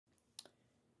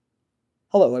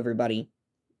Hello everybody,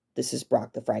 this is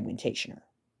Brock the Fragmentationer.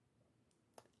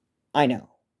 I know,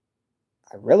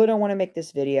 I really don't want to make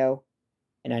this video,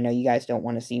 and I know you guys don't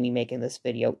want to see me making this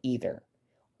video either.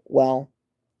 Well,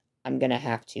 I'm gonna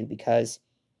have to because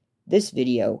this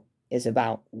video is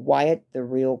about Wyatt the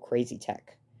real crazy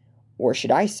tech. Or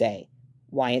should I say,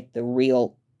 Wyatt the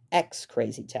real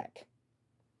ex-crazy tech.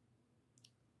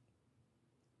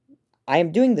 I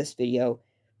am doing this video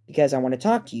because I want to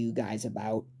talk to you guys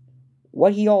about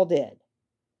what he all did.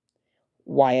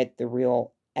 Wyatt, the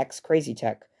real ex-crazy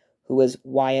tech, who was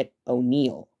Wyatt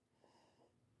O'Neill.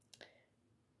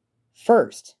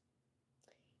 First,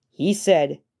 he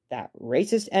said that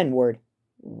racist N-word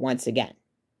once again.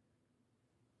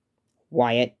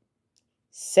 Wyatt,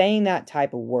 saying that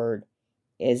type of word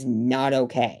is not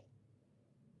okay.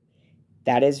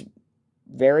 That is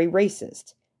very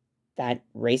racist. That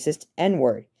racist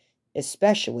N-word,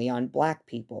 especially on black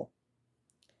people.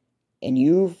 And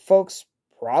you folks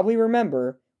probably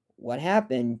remember what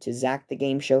happened to Zach the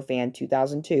Game Show Fan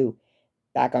 2002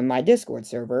 back on my Discord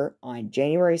server on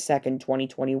January 2nd,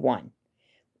 2021,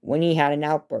 when he had an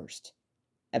outburst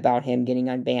about him getting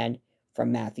unbanned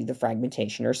from Matthew the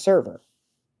Fragmentationer server.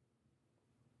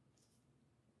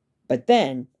 But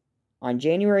then, on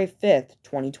January 5th,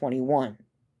 2021,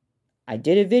 I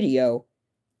did a video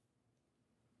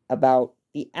about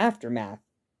the aftermath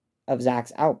of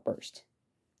Zach's outburst.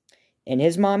 And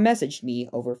his mom messaged me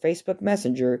over Facebook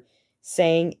Messenger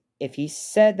saying if he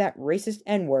said that racist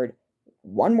N-word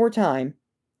one more time,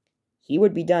 he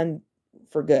would be done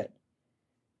for good.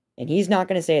 And he's not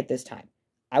going to say it this time.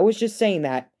 I was just saying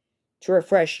that to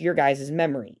refresh your guys'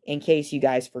 memory, in case you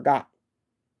guys forgot.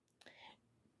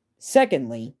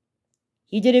 Secondly,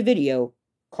 he did a video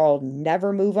called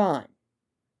Never Move On.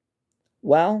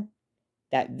 Well,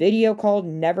 that video called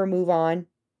Never Move On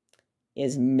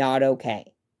is not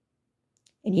okay.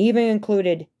 And he even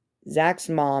included Zach's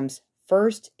mom's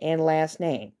first and last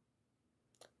name,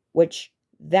 which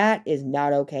that is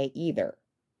not okay either.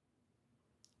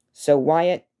 So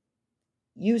Wyatt,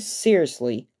 you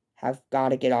seriously have got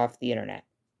to get off the internet.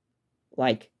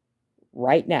 Like,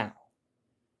 right now.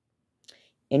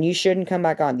 And you shouldn't come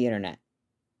back on the internet.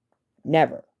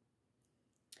 Never.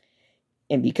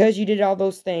 And because you did all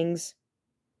those things,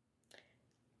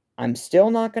 I'm still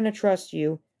not going to trust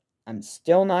you. I'm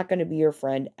still not going to be your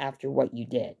friend after what you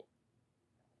did.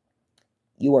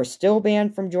 You are still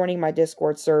banned from joining my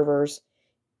Discord servers,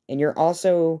 and you're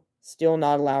also still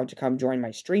not allowed to come join my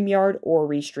StreamYard or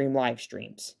Restream live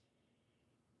streams.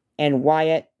 And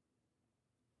Wyatt,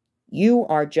 you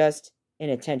are just an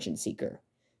attention seeker.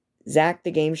 Zach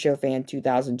the Game Show Fan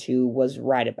 2002 was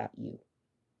right about you.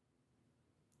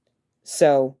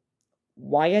 So,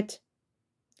 Wyatt,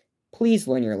 please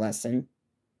learn your lesson.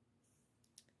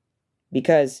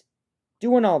 Because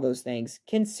doing all those things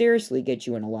can seriously get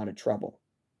you in a lot of trouble.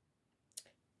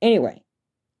 Anyway,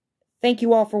 thank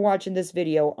you all for watching this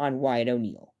video on Wyatt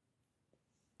O'Neill.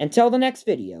 Until the next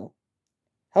video,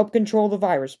 help control the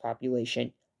virus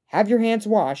population, have your hands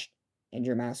washed, and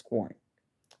your mask worn.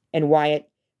 And Wyatt,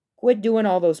 quit doing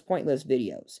all those pointless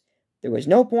videos. There was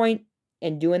no point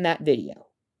in doing that video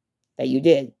that you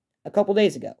did a couple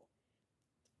days ago.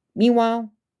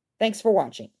 Meanwhile, thanks for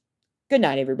watching. Good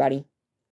night, everybody.